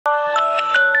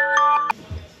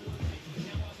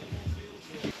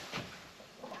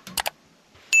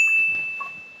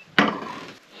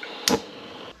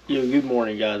Yo, good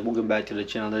morning guys, welcome back to the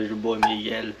channel. There's your boy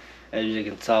Miguel. As you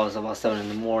can tell, it's about 7 in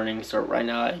the morning. So right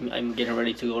now I'm getting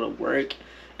ready to go to work,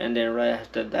 and then right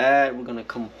after that we're gonna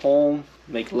come home,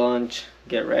 make lunch,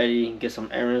 get ready, get some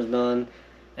errands done,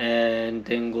 and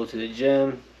then go to the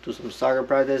gym, do some soccer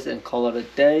practice, and call it a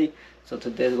day. So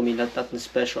today's gonna be nothing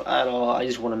special at all. I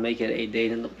just want to make it a day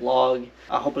in the vlog.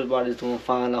 I hope everybody's doing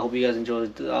fine. I hope you guys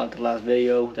enjoyed the last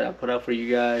video that I put out for you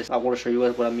guys. I want to show you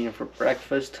guys what I'm eating for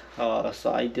breakfast.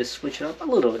 So I just switch it up a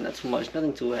little bit, not too much,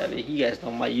 nothing too heavy. You guys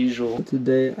know my usual.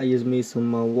 Today I just made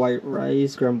some white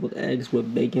rice, scrambled eggs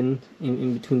with bacon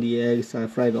in between the eggs. I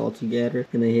fried it all together.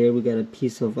 And then here we got a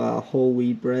piece of whole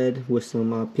wheat bread with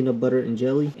some peanut butter and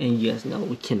jelly. And you guys know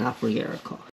we cannot forget our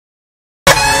coffee.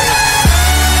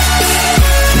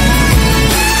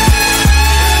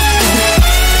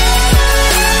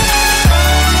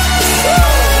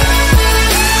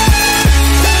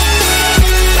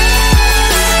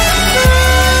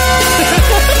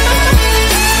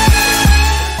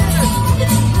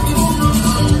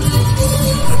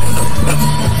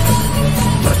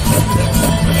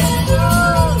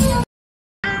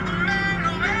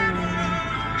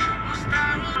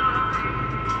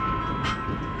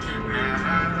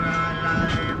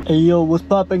 Hey yo, what's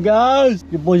poppin' guys?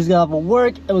 Your boy just got off of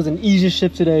work. It was an easy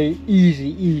shift today.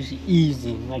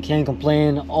 Easy. I can't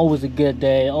complain. Always a good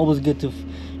day. Always good to,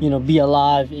 you know, be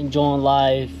alive, enjoying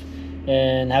life,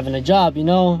 and having a job, you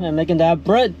know, and making that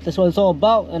bread. That's what it's all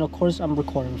about. And of course, I'm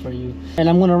recording for you. And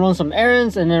I'm gonna run some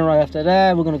errands, and then right after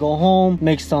that, we're gonna go home,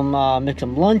 make some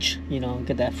lunch, you know,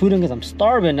 get that food in because I'm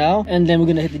starving now. And then we're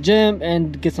gonna hit the gym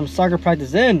and get some soccer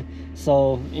practice in.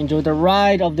 So enjoy the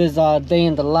ride of this day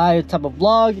in the life type of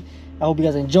vlog. I hope you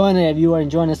guys are enjoying it. If you are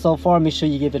enjoying it so far, make sure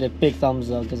you give it a big thumbs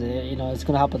up because you know it's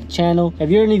gonna help with the channel. If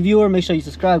you're a new viewer, make sure you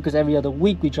subscribe because every other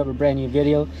week we drop a brand new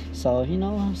video. So you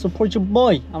know, support your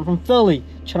boy. I'm from Philly,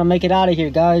 trying to make it out of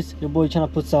here, guys. Your boy trying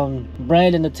to put some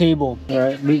bread on the table. All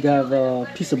right, we got a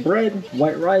piece of bread,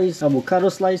 white rice, avocado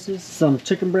slices, some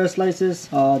chicken breast slices.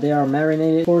 They are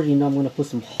marinated. Of course, you know I'm gonna put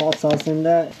some hot sauce in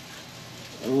that.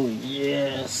 Oh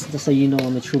yes, that's how you know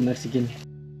I'm a true Mexican.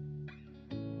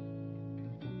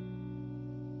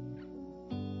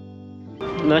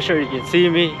 I'm not sure you can see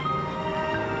me,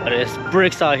 but it's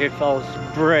bricks out here, fellas.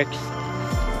 Bricks.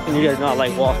 And you guys know I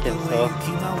like walking, so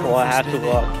well, I have to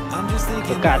walk.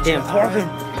 The goddamn parking.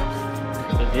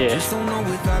 But yeah,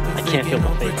 I can't feel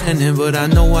my face. But I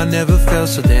know I never felt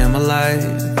so damn alive.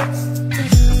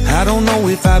 I don't know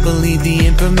if I believe the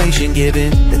information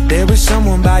given, that there is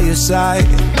someone by your side.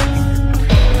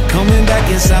 Coming back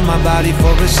inside my body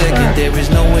for a second, there is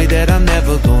no way that I'm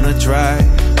never gonna try.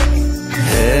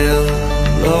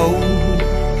 Hello,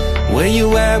 where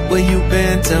you at, where you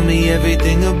been, tell me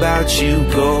everything about you.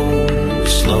 Go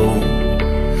slow,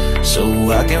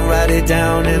 so I can write it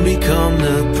down and become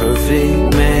the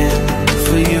perfect man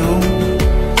for you.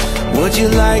 What you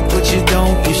like, what you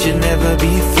don't, you should never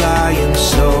be flying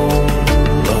so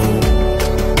low.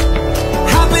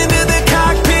 Hop into the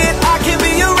cockpit, I can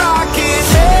be a rocket.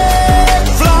 Hey,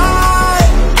 fly.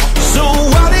 So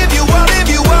what have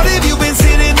you been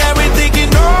sitting there and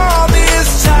thinking all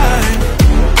this time?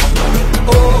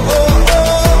 Oh,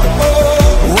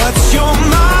 what's your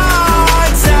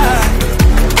mind's at?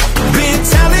 Been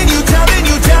telling you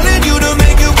to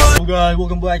make it work. Hello guys,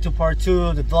 welcome back to part 2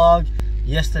 of the vlog.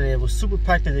 Yesterday it was super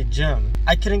packed at the gym.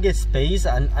 I couldn't get space.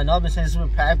 I know I've been saying super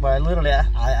packed, but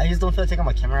I just don't feel like taking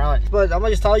my camera out. But I'm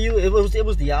gonna just tell you, it was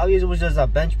the obvious. It was just a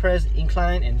bench press,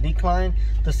 incline, and decline.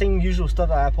 The same usual stuff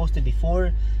that I posted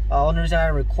before. Only reason I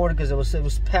recorded because it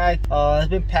was packed. It's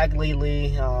been packed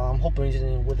lately. I'm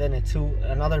hoping within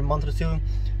another month or two,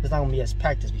 it's not gonna be as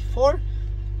packed as before.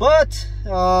 But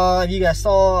if you guys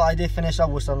saw, I did finish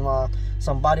up with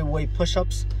some body weight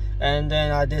push-ups. And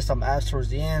then I did some abs towards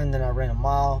the end, and then I ran a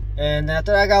mile. And then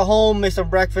after I got home, made some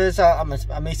breakfast. I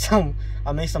made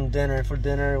some dinner. For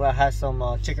dinner, I had some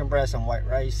chicken breast and white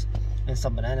rice, and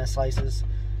some banana slices,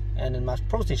 and then my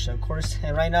protein shake, of course.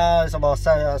 And right now it's about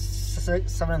 7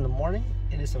 in the morning.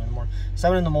 It is 7 in the morning.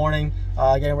 7 in the morning.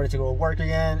 Getting ready to go to work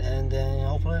again, and then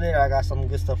hopefully later I got some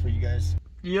good stuff for you guys.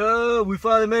 Yo, we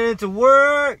finally made it to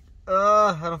work.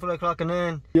 I don't feel like clocking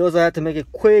in. We also had to make a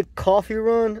quick coffee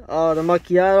run. The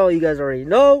macchiato, you guys already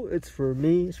know, it's for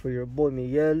me. It's for your boy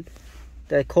Miguel.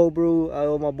 That cold brew, I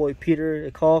owe my boy Peter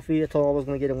a coffee. I told him I was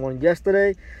gonna get him one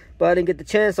yesterday, but I didn't get the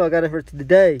chance, so I got it for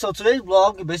today. So today's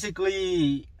vlog,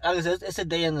 basically, like I said, it's a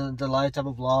day in the life type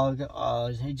of vlog.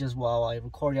 It's just while I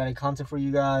record any content for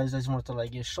you guys. I just wanted to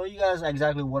like show you guys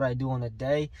exactly what I do on a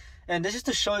day, and this is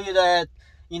to show you that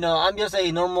you know, I'm just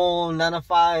a normal 9 to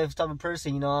 5 type of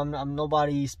person. You know, I'm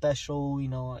nobody special. You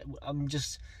know, I'm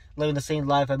just living the same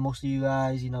life as most of you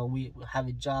guys. You know, we have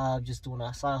a job, just doing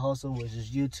our side hustle, which is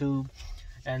YouTube.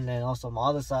 And then also my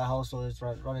other side hustle is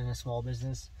running a small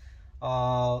business.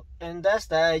 And that's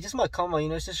that. It's just my come on, you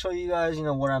know, just to show you guys, you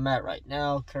know, where I'm at right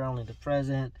now, currently the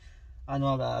present. I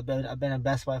know I've been at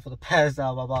Best Buy for the past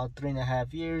about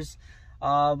 3.5 years.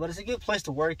 But it's a good place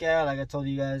to work at. Like I told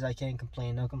you guys, I can't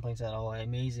complain. No complaints at all.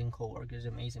 Amazing co-workers,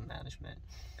 amazing management.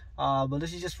 But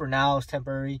this is just for now. It's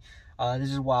temporary.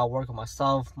 This is while I work on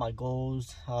myself, my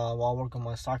goals, while I work on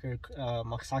my soccer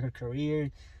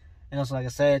career. And also, like I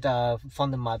said,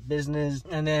 funding my business.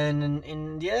 And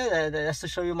then, yeah, that's to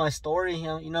show you my story.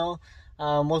 You know,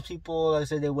 most people, like I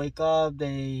said, they wake up,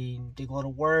 they go to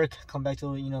work, come back,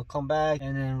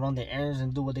 and then run their errands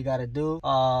and do what they gotta do.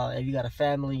 If you got a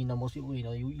family, you know, most people, you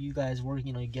know, you guys work,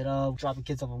 you know, you get up, drop your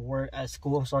kids off at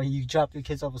school. I'm sorry, you drop your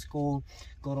kids off at school,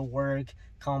 go to work,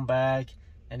 come back,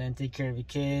 and then take care of your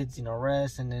kids, you know,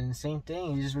 rest, and then same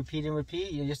thing. You just repeat and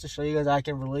repeat, you know, just to show you guys I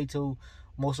can relate to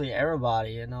mostly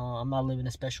everybody. You know, I'm not living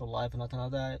a special life or nothing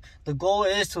like that. The goal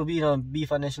is to be, you know, be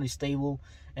financially stable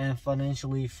and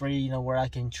financially free, you know, where I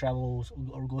can travel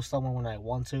or go somewhere when I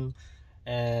want to,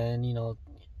 and, you know,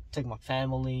 take my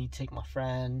family, take my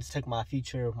friends, take my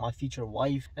future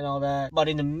wife and all that. But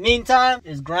in the meantime,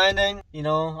 it's grinding. You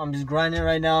know, I'm just grinding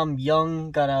right now. I'm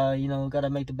young, gotta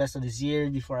make the best of this year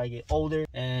before I get older.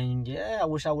 And yeah, I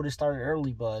wish I would have started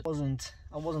early, but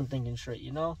I wasn't thinking straight,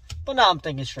 you know. But now I'm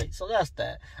thinking straight, so that's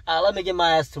that. Let me get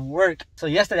my ass to work. So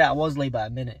yesterday I was late by a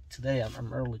minute. Today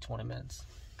I'm early 20 minutes.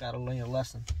 Gotta learn a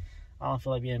lesson. I don't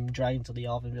feel like being dragged into the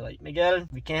office and be like, Miguel,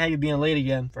 we can't have you being late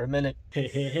again for a minute.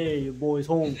 Hey, your boy's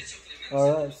home.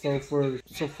 Alright, so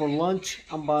for lunch,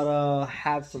 I'm about to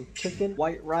have some chicken,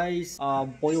 white rice,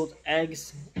 boiled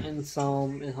eggs, and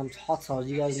some hot sauce.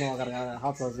 You guys know I got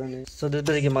hot sauce in it. So this is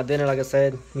basically my dinner, like I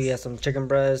said. We got some chicken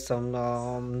breast,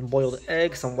 some boiled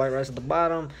eggs, some white rice at the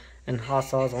bottom, and hot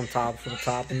sauce on top for the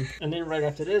topping. And then right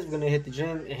after this, we're gonna hit the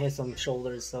gym and hit some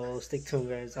shoulders. So stick tuned,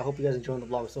 guys. I hope you guys enjoying the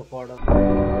vlog so far, though.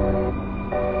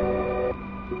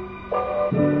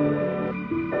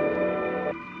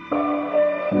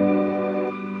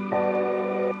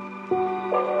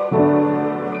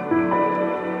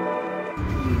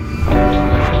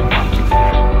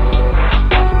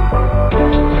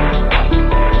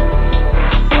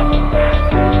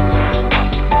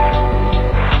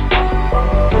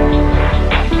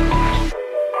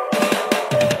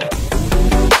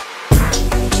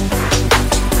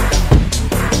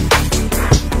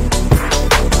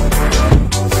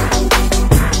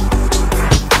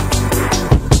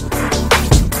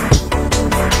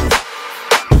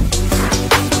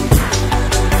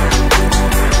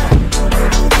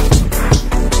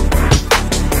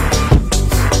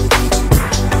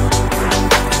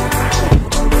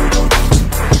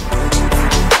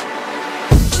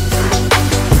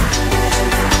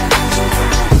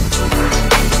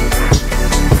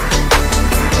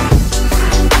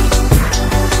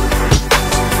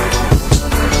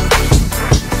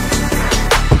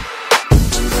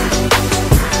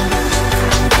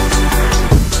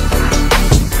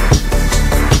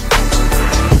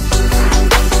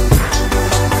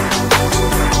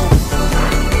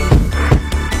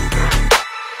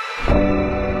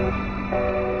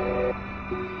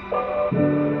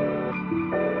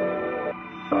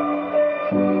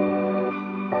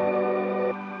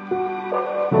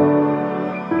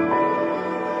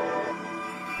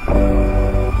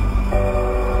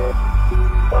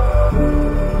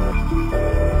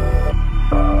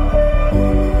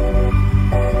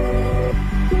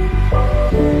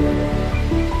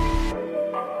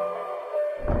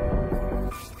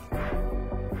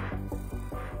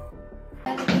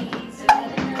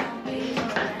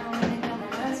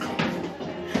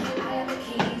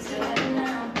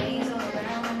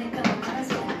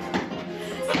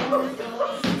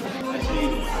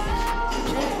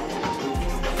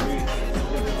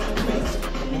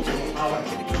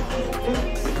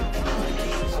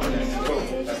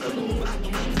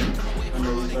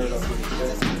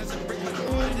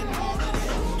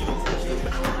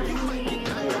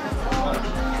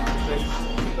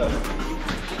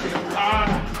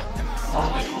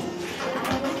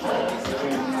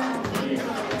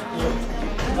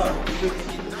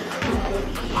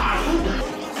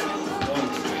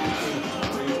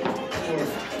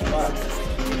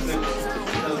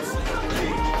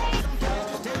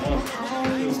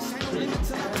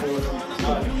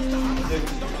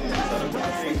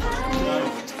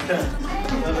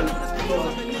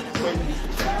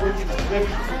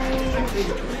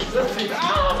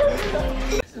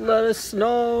 Let us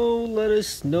know, let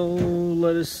us know,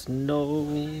 let us know.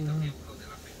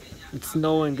 It's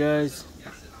snowing, guys.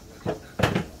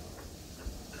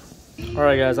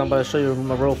 Alright guys, I'm about to show you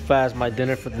real fast my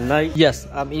dinner for the night. Yes,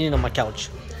 I'm eating on my couch.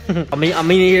 I'm eating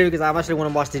here because I actually want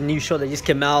to watch the new show that just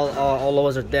came out, All of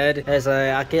Us Are Dead. It's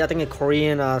I think a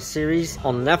Korean series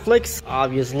on Netflix,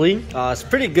 obviously. It's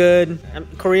pretty good.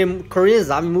 Korean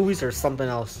zombie movies or something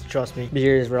else, trust me. But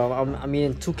here's bro, I'm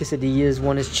eating 2 quesadillas.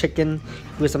 One is chicken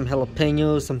with some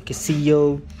jalapenos, some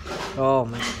quesillo. Oh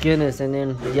my goodness. And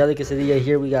then the other quesadilla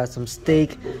here, we got some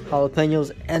steak,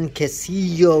 jalapenos, and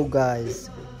quesillo, guys.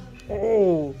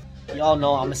 Oh, y'all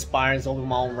know I'm aspiring to open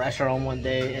my own restaurant one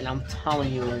day, and I'm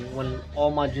telling you, when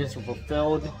all my dreams are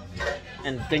fulfilled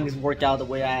and things work out the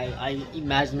way I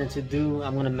imagine it to do,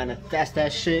 I'm gonna manifest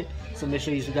that shit. So make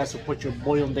sure you guys support your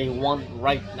boy on day one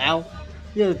right now.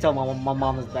 You have to tell my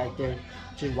mom is back there.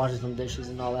 She's washing some dishes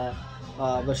and all that.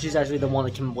 But she's actually the one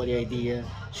that came up with the idea.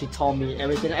 She taught me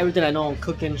everything I know on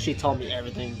cooking. She taught me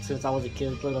everything since I was a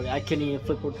kid. Literally, I couldn't even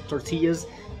flip tortillas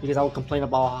because I would complain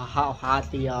about how hot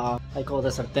the I call the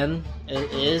sartén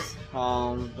is.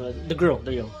 But the grill,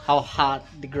 there you go. How hot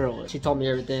the grill is. She taught me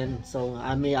everything. So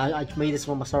I made this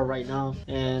for myself right now.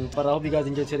 But I hope you guys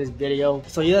enjoyed today's video.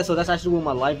 So yeah, so that's actually what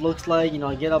my life looks like. You know,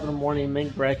 I get up in the morning,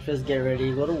 make breakfast, get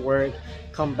ready, go to work,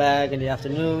 come back in the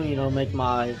afternoon. You know, make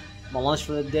my lunch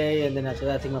for the day, and then after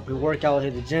that take my pre-workout,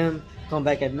 hit the gym, come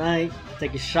back at night,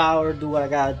 take a shower, do what I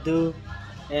gotta do,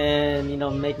 and you know,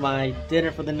 make my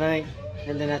dinner for the night.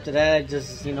 And then after that,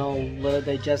 just, you know, let it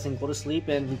digest and go to sleep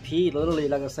and repeat. Literally,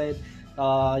 like I said,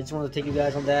 I just wanted to take you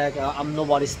guys on that. I'm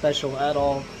nobody special at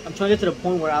all. I'm trying to get to the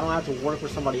point where I don't have to work for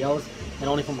somebody else and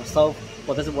only for myself.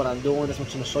 But this is what I'm doing. This is what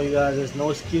I'm trying to show you guys. There's no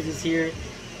excuses here.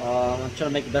 I'm trying to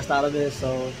make the best out of it.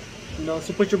 So, you know,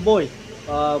 support your boy.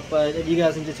 But if you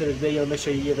guys enjoyed this video, make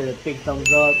sure you give it a big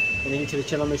thumbs up. And if you're new to the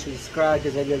channel, make sure you subscribe,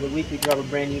 because every other week we drop a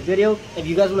brand new video. If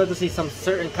you guys would like to see some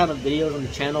certain kind of videos on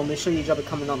the channel, make sure you drop a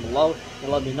comment down below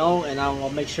and let me know, and I'll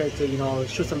make sure to, you know,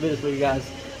 shoot some videos for you guys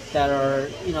that are,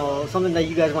 you know, something that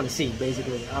you guys want to see.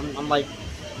 Basically, I'm like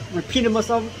repeating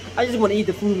myself. I just want to eat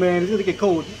the food, man. It's gonna get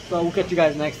cold. So we'll catch you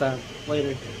guys next time.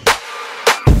 Later.